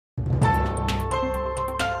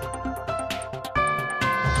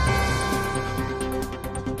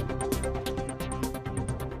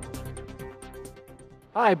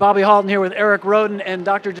Hi, Bobby Halton here with Eric Roden and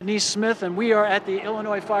Dr. Denise Smith, and we are at the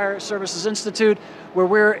Illinois Fire Services Institute where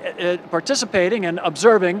we're participating and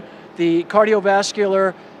observing the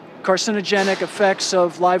cardiovascular carcinogenic effects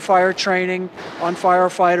of live fire training on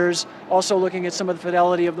firefighters, also looking at some of the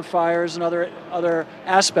fidelity of the fires and other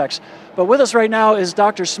aspects. But with us right now is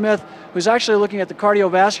Dr. Smith, who's actually looking at the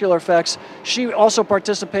cardiovascular effects. She also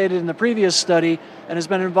participated in the previous study and has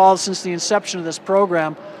been involved since the inception of this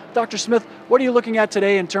program. Dr. Smith, what are you looking at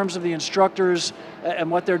today in terms of the instructors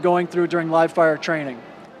and what they're going through during live fire training?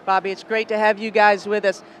 Bobby, it's great to have you guys with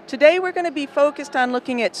us. Today we're going to be focused on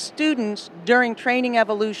looking at students during training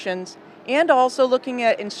evolutions and also looking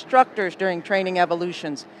at instructors during training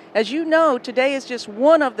evolutions. As you know, today is just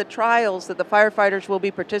one of the trials that the firefighters will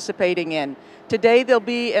be participating in. Today they'll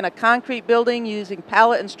be in a concrete building using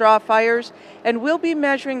pallet and straw fires, and we'll be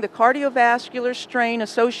measuring the cardiovascular strain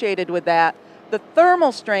associated with that, the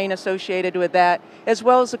thermal strain associated with that, as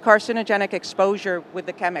well as the carcinogenic exposure with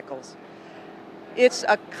the chemicals. It's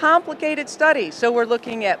a complicated study, so we're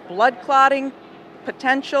looking at blood clotting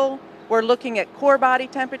potential, we're looking at core body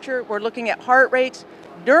temperature, we're looking at heart rates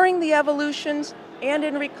during the evolutions and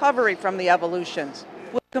in recovery from the evolutions.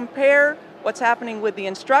 We'll compare what's happening with the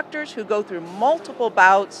instructors who go through multiple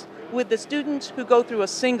bouts with the students who go through a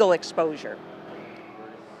single exposure.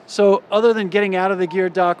 So other than getting out of the gear,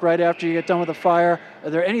 Doc, right after you get done with a fire, are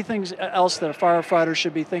there anything else that a firefighter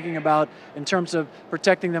should be thinking about in terms of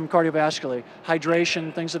protecting them cardiovascularly?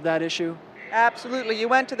 Hydration, things of that issue? Absolutely. You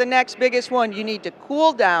went to the next biggest one. You need to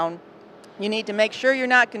cool down. You need to make sure you're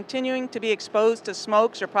not continuing to be exposed to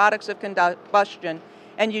smokes or products of combustion,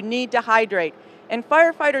 and you need to hydrate. And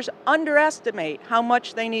firefighters underestimate how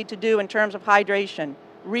much they need to do in terms of hydration,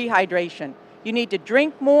 rehydration. You need to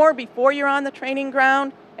drink more before you're on the training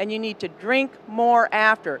ground, and you need to drink more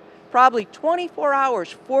after. Probably 24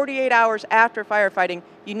 hours, 48 hours after firefighting,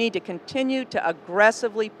 you need to continue to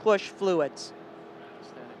aggressively push fluids.